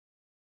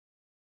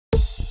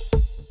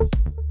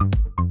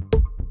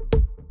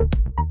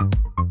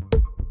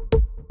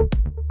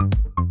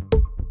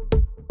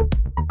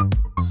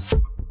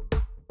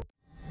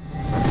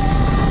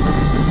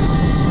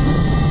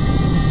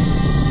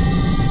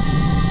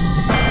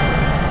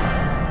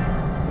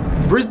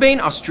Brisbane,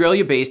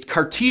 Australia-based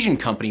Cartesian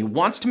company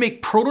wants to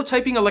make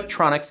prototyping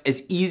electronics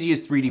as easy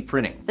as 3D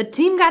printing. The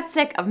team got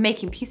sick of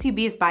making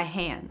PCBs by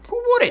hand.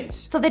 Who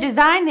wouldn't? So they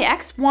designed the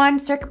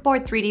X1 circuit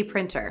board 3D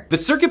printer. The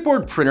circuit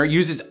board printer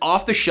uses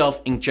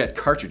off-the-shelf inkjet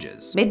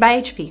cartridges. Made by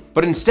HP.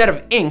 But instead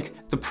of ink,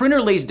 the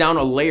printer lays down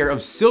a layer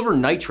of silver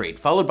nitrate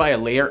followed by a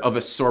layer of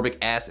ascorbic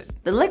acid.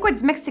 The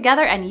liquids mix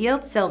together and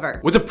yield silver.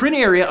 With a print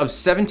area of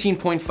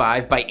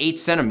 17.5 by 8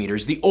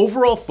 centimeters, the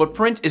overall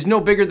footprint is no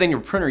bigger than your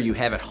printer you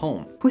have at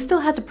home. Who still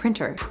has a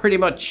printer? Pretty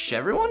much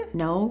everyone?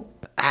 No.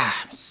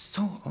 I'm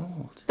so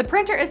old. The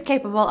printer is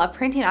capable of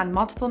printing on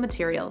multiple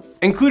materials,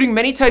 including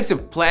many types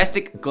of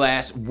plastic,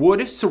 glass,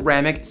 wood,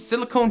 ceramic,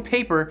 silicone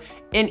paper,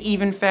 and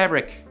even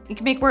fabric. You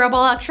can make wearable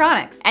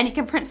electronics, and you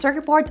can print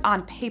circuit boards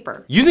on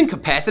paper. Using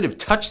capacitive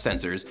touch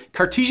sensors,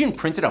 Cartesian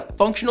printed a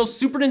functional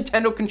Super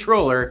Nintendo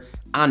controller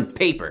on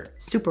paper.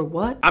 Super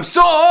what? I'm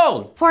so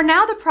old! For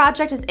now, the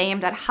project is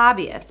aimed at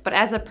hobbyists, but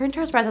as the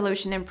printer's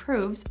resolution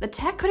improves, the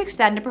tech could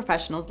extend to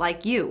professionals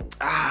like you.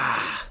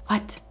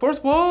 What?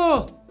 Fourth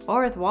wall!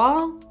 Fourth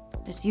wall?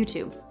 There's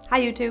YouTube. Hi,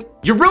 YouTube.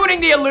 You're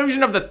ruining the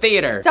illusion of the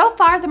theater! So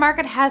far, the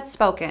market has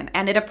spoken,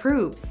 and it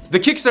approves. The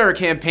Kickstarter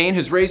campaign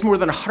has raised more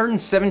than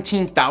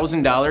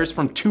 $117,000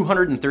 from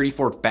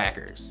 234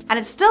 backers. And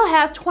it still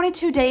has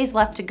 22 days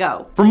left to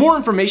go. For more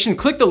information,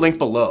 click the link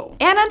below.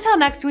 And until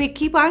next week,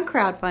 keep on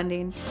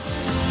crowdfunding.